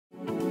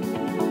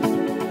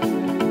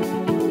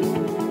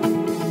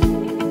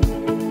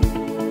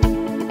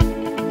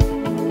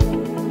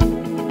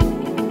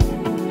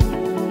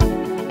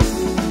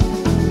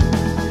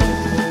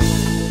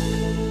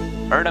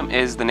Kansagra-Southern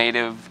is the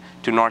native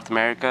to North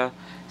America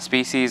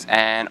species,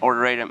 and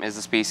Odoratium is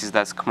the species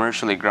that's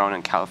commercially grown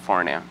in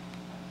California.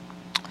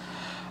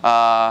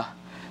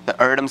 The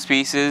Erdem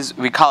species,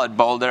 we call it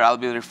Boulder. I'll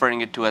be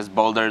referring it to as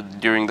Boulder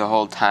during the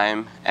whole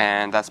time,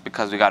 and that's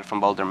because we got it from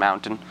Boulder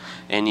Mountain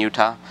in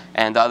Utah.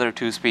 And the other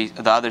species,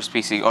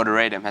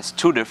 Odoratium, has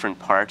two different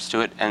parts to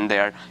it, and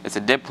it's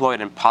a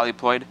diploid and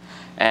polyploid,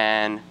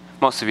 and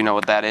most of you know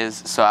what that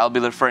is. So I'll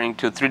be referring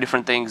to three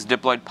different things: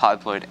 diploid,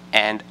 polyploid,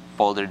 and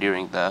Boulder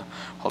during the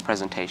whole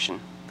presentation.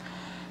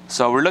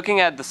 So we're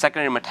looking at the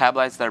secondary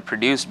metabolites that are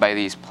produced by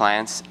these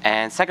plants,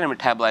 and secondary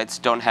metabolites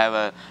don't have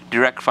a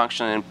direct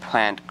function in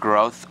plant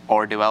growth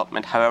or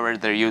development. However,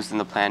 they're used in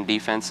the plant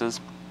defenses.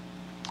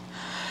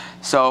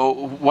 So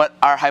what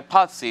our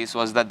hypothesis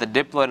was that the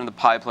diploid and the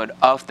polyploid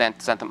of the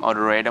Xanthum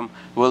odoratium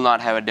will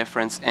not have a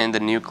difference in the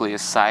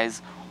nucleus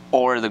size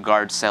or the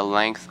guard cell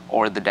length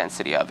or the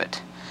density of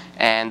it.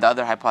 And the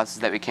other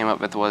hypothesis that we came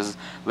up with was,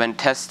 when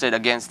tested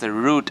against the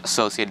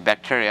root-associated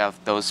bacteria of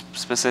those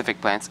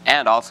specific plants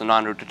and also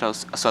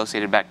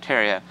non-root-associated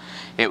bacteria,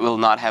 it will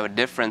not have a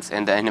difference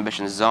in the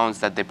inhibition zones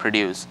that they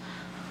produce.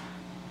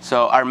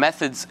 So our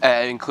methods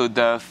include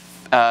the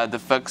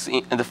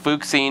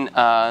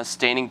Fuchsine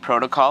staining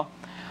protocol.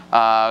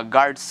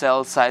 Guard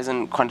cell size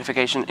and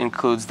quantification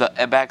includes the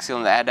abaxial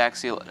and the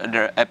adaxial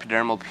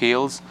epidermal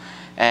peels.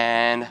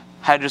 And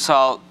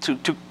hydrosol,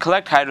 to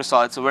collect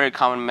hydrosol, it's a very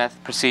common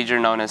procedure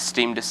known as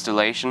steam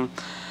distillation.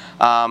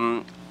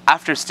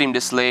 After steam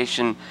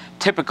distillation,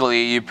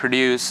 typically you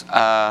produce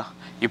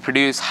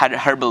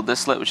herbal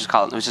distillate, which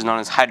is known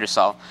as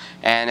hydrosol,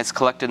 and it's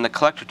collected in the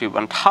collector tube.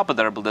 On top of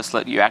the herbal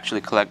distillate, you actually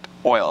collect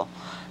oil,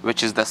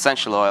 which is the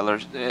essential oil,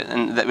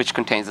 which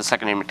contains the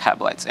secondary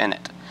metabolites in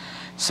it.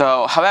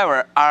 So,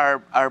 however,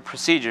 our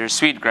procedure,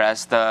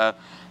 sweetgrass, the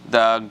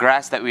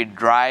grass that we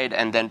dried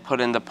and then put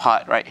in the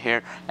pot right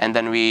here, and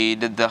then we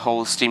did the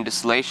whole steam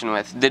distillation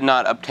with, did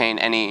not obtain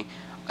any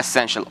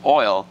essential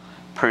oil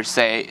per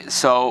se.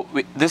 So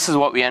this is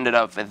what we ended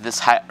up with, this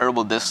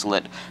herbal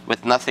distillate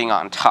with nothing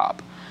on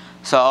top.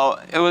 So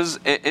it was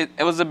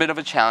a bit of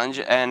a challenge,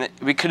 and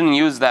we couldn't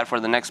use that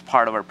for the next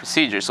part of our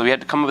procedure. So we had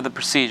to come up with a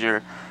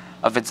procedure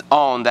of its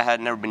own that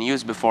had never been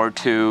used before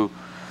to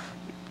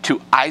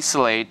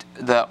isolate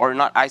or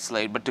not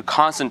isolate, but to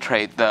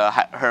concentrate the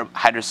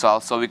hydrosol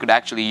so we could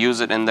actually use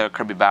it in the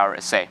Kirby-Bauer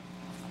assay.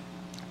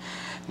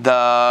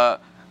 The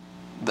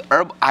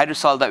herb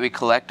hydrosol that we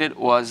collected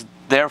was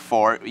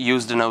therefore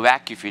used in a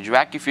vacufuge.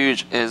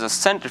 Vacufuge is a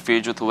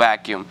centrifuge with a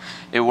vacuum.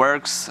 It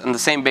works on the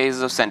same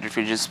basis of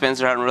centrifuge. It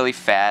spins around really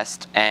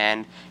fast,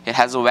 and it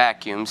has a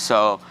vacuum,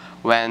 so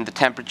when the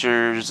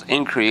temperatures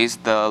increase,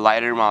 the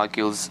lighter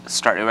molecules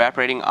start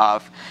evaporating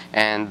off,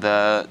 and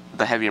the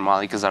heavier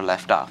molecules are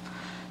left off.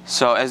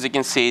 So as you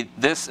can see,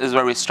 this is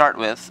where we start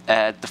with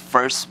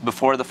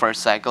before the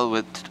first cycle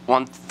with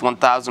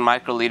 1,000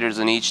 microliters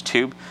in each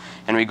tube,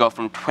 and we go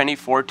from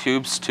 24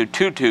 tubes to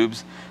 2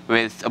 tubes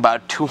with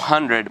about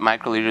 200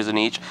 microliters in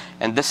each,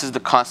 and this is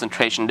the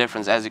concentration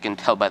difference, as you can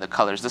tell by the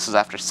colors. This is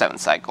after 7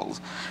 cycles.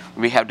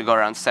 We have to go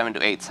around 7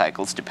 to 8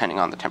 cycles depending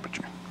on the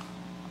temperature.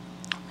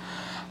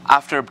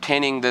 After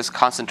obtaining this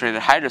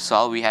concentrated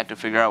hydrosol, we had to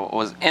figure out what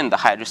was in the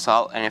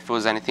hydrosol and if it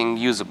was anything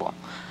usable.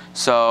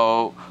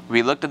 So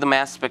we looked at the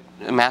mass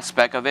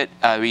spec of it.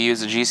 We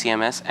used a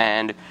GCMS,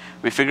 and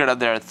we figured out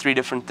there are 3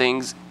 different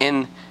things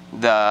in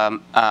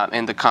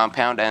the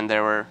compound, and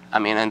there were,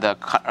 in the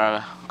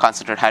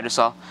concentrated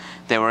hydrosol.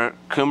 There were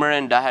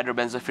coumarin,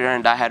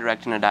 dihydrobenzofuran,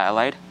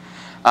 dihydroactinodiolide.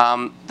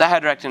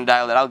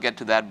 Dihydroactinodiolide, I'll get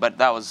to that, but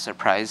that was a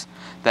surprise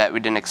that we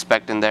didn't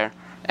expect in there.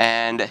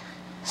 And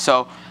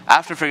so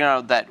after figuring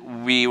out that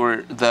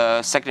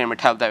the secondary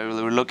metabolite that we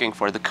were looking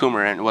for, the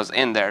coumarin, was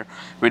in there,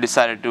 we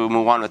decided to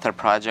move on with our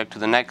project to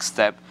the next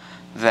step.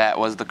 That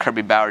was the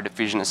Kirby-Bauer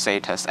diffusion assay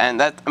test. And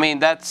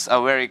that's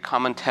a very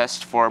common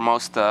test for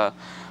most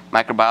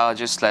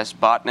microbiologists /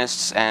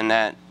 botanists,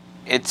 and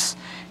it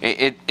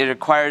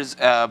requires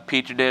a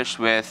petri dish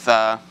with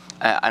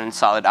an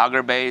solid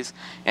agar base,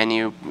 and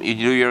you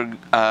do your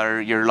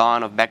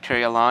lawn of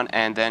bacteria lawn,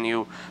 and then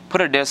you put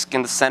a disc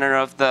in the center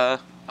of the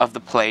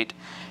plate,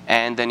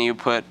 and then you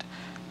put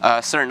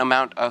a certain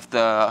amount of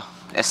the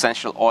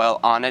essential oil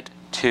on it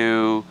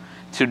to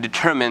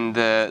determine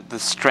the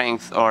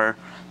strength or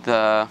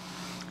the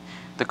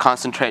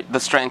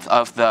strength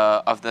of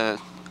the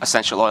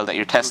essential oil that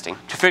you're testing.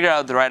 To figure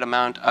out the right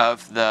amount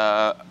of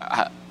the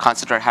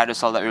concentrated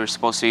hydrosol that we were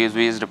supposed to use,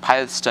 we used a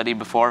pilot study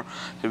before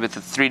with the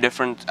 3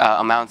 different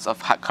amounts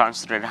of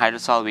concentrated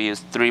hydrosol. We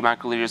used 3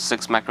 microliters,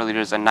 6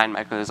 microliters, and 9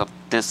 microliters of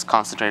this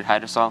concentrated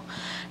hydrosol,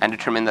 and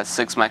determined that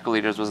 6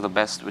 microliters was the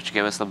best, which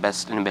gave us the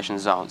best inhibition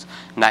zones.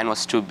 9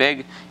 was too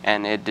big,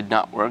 and it did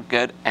not work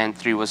good, and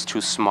 3 was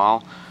too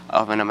small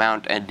of an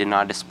amount and did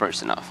not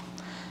disperse enough.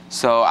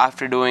 So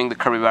after doing the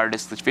Kirby-Bauer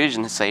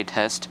diffusion assay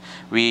test,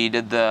 we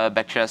did the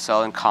bacteria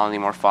cell and colony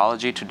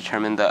morphology to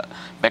determine the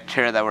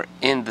bacteria that were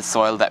in the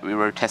soil that we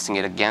were testing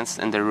it against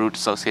and the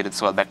root-associated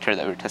soil bacteria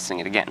that we were testing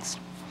it against.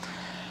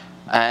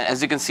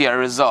 As you can see, our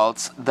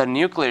results, the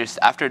nucleus,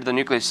 after the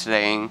nucleus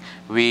staining,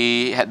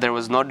 there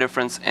was no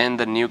difference in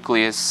the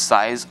nucleus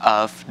size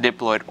of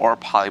diploid or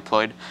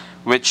polyploid,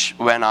 which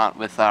went on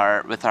with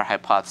our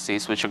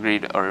hypotheses, which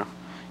agreed with our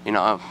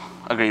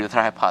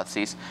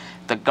hypotheses.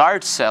 The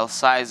guard cell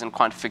size and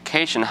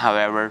quantification,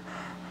 however,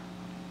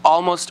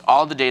 almost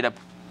all the data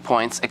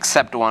points,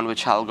 except one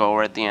which I'll go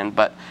over at the end,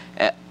 but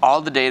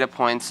all the data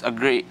points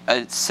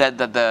said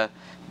that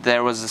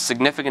there was a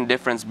significant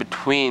difference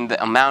between the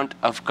amount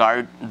of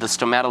the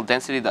stomatal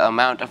density, the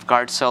amount of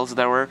guard cells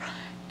there were,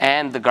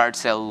 and the guard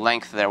cell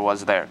length there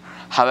was there.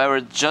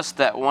 However, just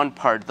that one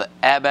part, the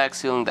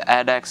abaxial and the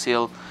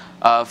adaxial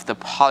of the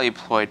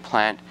polyploid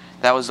plant,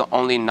 that was the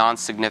only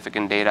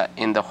non-significant data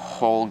in the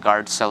whole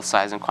guard cell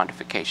size and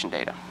quantification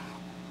data.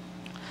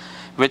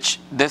 Which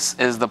this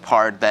is the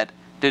part that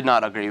did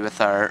not agree with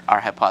our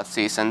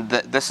hypotheses, and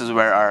this is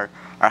where our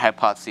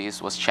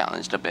hypothesis was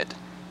challenged a bit.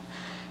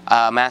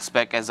 Mass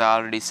spec, as I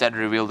already said,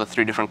 revealed the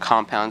 3 different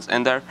compounds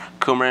in there: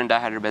 coumarin,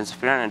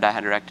 dihydrobenzofuran, and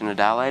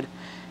dihydroactinodiolide.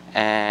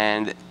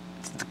 And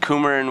the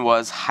coumarin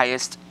was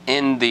highest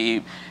in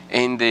the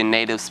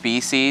native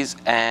species,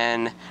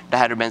 and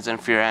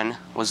dihydrobenzofuran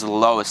was the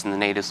lowest in the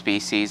native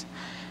species.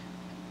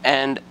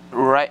 And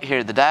right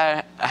here, the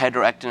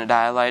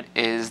dihydroactinodiolide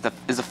is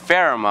a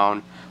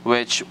pheromone,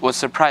 which was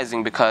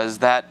surprising because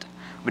that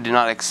we did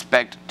not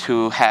expect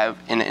to have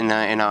in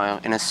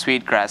a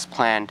sweetgrass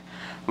plant,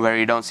 where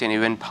you don't see any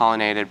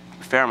wind-pollinated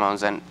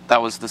pheromones, and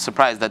that was the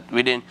surprise that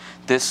we didn't.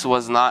 This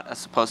was not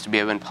supposed to be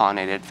a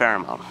wind-pollinated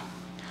pheromone,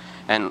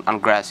 and on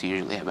grass you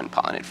usually have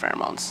wind-pollinated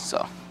pheromones.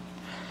 So,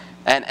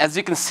 and as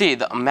you can see,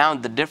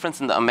 the difference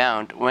in the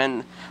amount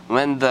when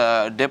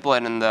the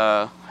diploid and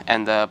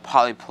the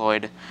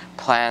polyploid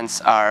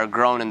plants are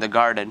grown in the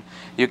garden,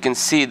 you can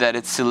see that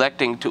it's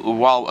selecting to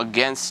evolve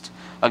against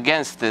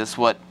this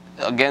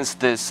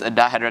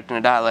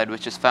dihydroactinodiolide,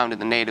 which is found in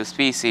the native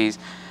species,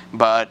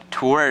 but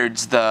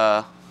towards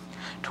the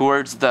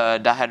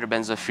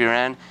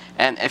dihydrobenzofuran.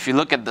 And if you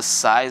look at the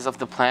size of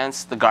the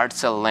plants, the guard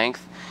cell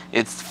length,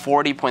 it's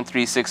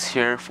 40.36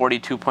 here,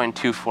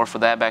 42.24 for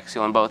the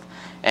abaxial on both,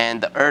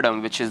 and the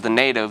erdem, which is the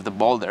native, the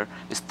boulder,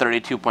 is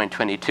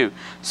 32.22.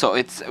 So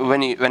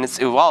when it's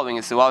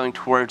evolving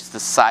towards the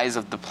size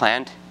of the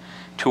plant,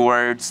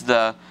 towards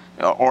the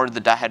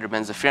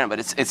dihydrobenzofuran, but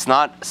it's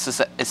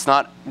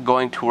not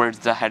going towards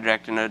the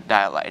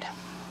dihydroactinodiolide.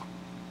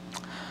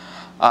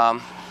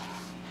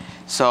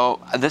 So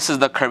this is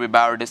the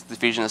Kirby-Bauer disc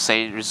diffusion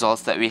assay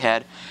results that we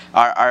had.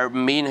 Our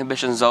mean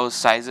inhibition zone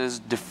sizes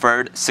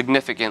differed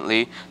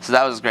significantly, so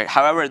that was great.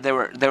 However,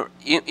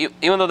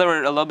 even though they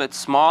were a little bit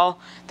small,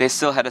 they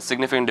still had a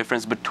significant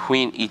difference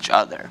between each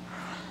other.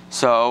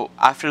 So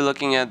after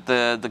looking at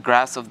the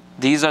graphs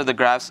these are the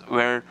graphs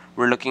where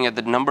we're looking at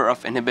the number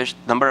of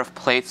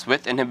plates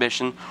with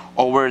inhibition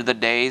over the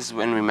days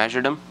when we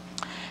measured them.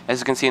 As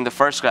you can see in the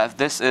first graph,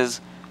 this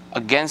is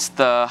against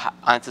the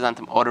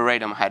Anthoxanthum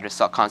odoratum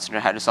hydrosol,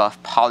 concentrated hydrosol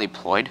of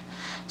polyploid.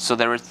 So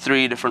there were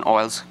 3 different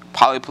oils: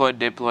 polyploid,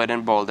 diploid,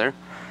 and boulder.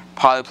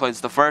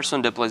 Polyploid's the first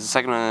one, diploid's the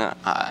second one,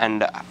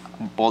 and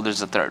boulder's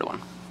the third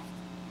one.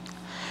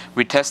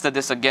 We tested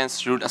this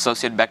against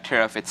root-associated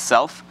bacteria of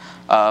itself.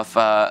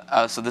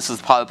 So this is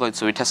polyploid,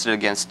 so we tested it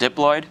against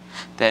diploid.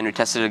 Then we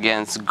tested it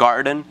against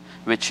garden,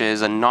 which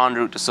is a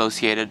non-root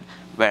associated,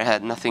 where it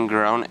had nothing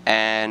grown,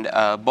 and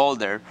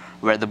boulder,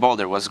 where the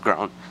boulder was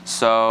grown.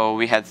 So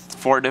we had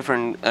 4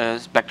 different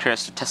bacteria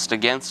to test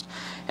against,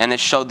 and it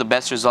showed the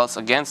best results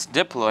against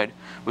diploid,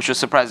 which was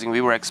surprising. We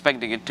were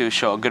expecting it to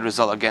show a good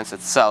result against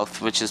itself,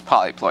 which is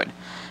polyploid.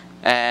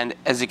 And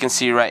as you can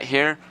see right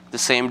here, the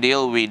same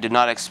deal. We did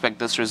not expect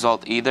this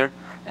result either,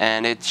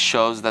 and it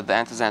shows that the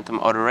Anthoxanthum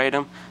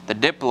odoratum, the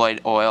diploid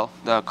oil,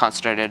 the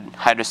concentrated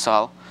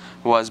hydrosol,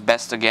 was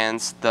best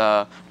against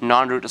the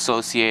non-root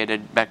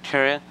associated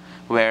bacteria,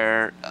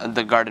 where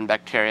the garden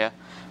bacteria,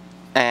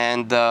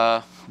 and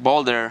the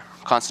boulder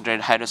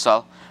concentrated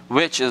hydrosol,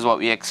 which is what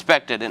we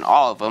expected in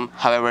all of them.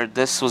 However,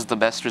 this was the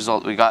best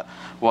result we got.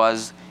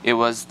 It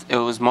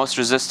was most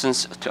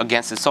resistant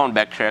against its own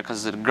bacteria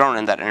because it had grown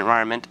in that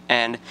environment.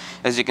 And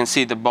as you can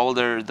see, the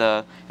boulder,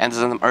 the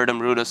Anthoxanthum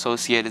erdem root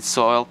associated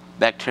soil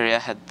bacteria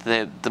had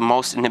the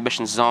most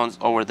inhibition zones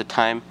over the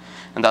time,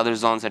 and the other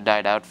zones had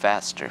died out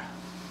faster.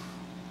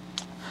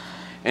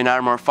 In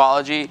our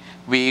morphology,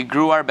 we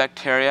grew our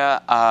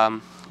bacteria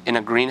in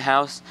a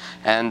greenhouse,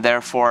 and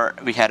therefore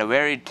we had a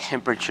varied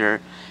temperature.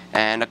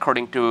 And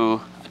according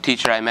to a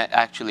teacher I met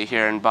actually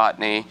here in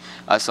Botany,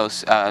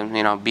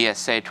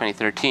 BSA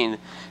 2013,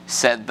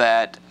 said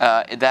that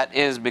that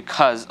is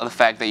because of the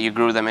fact that you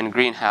grew them in a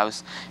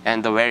greenhouse,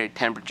 and the varied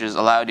temperatures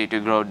allowed you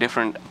to grow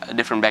different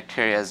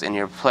bacteria in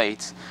your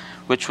plates,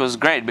 which was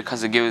great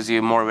because it gives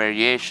you more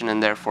variation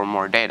and therefore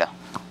more data.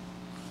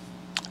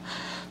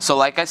 So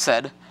like I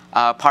said,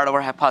 part of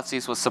our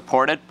hypothesis was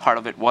supported, part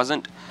of it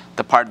wasn't.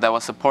 The part that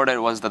was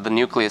supported was that the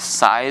nucleus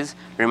size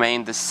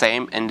remained the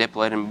same in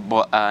diploid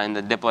and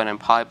the diploid and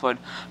polyploid.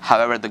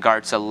 However, the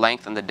guard cell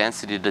length and the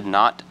density did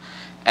not.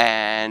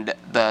 And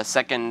the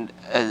second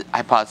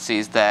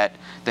hypothesis, that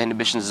the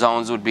inhibition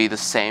zones would be the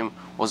same,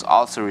 was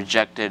also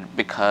rejected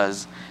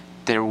because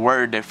there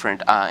were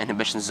different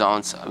inhibition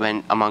zones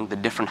among the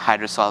different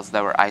hydrosols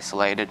that were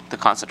isolated, the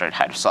concentrated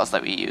hydrosols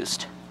that we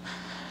used.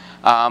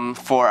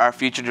 For our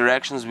future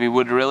directions, we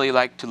would really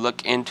like to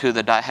look into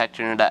the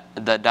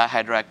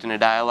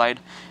dihydroactinodiolide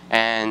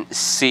and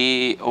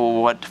see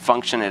what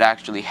function it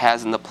actually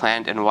has in the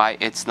plant and why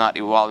it's not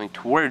evolving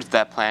towards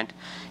that plant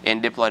in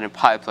diploid and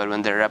polyploid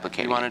when they're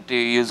replicating. We wanted to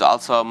use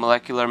also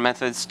molecular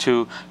methods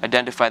to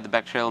identify the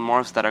bacterial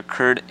morphs that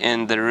occurred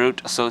in the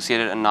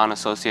root-associated and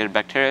non-associated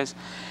bacteria.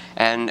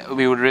 And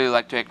we would really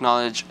like to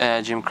acknowledge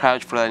Jim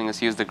Crouch for letting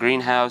us use the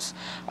greenhouse,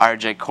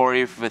 R.J.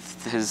 Corey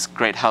with his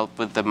great help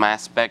with the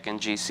mass spec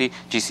and GC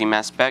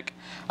mass spec,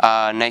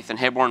 Nathan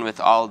Hayborn with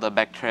all the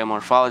bacterial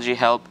morphology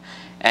help,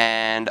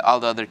 and all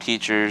the other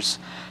teachers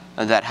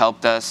that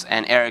helped us,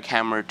 and Eric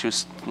Hammer to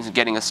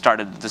getting us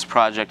started with this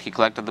project. He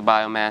collected the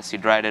biomass, he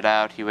dried it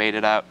out, he weighed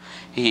it out.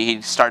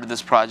 He started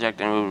this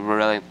project, and we were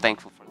really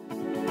thankful for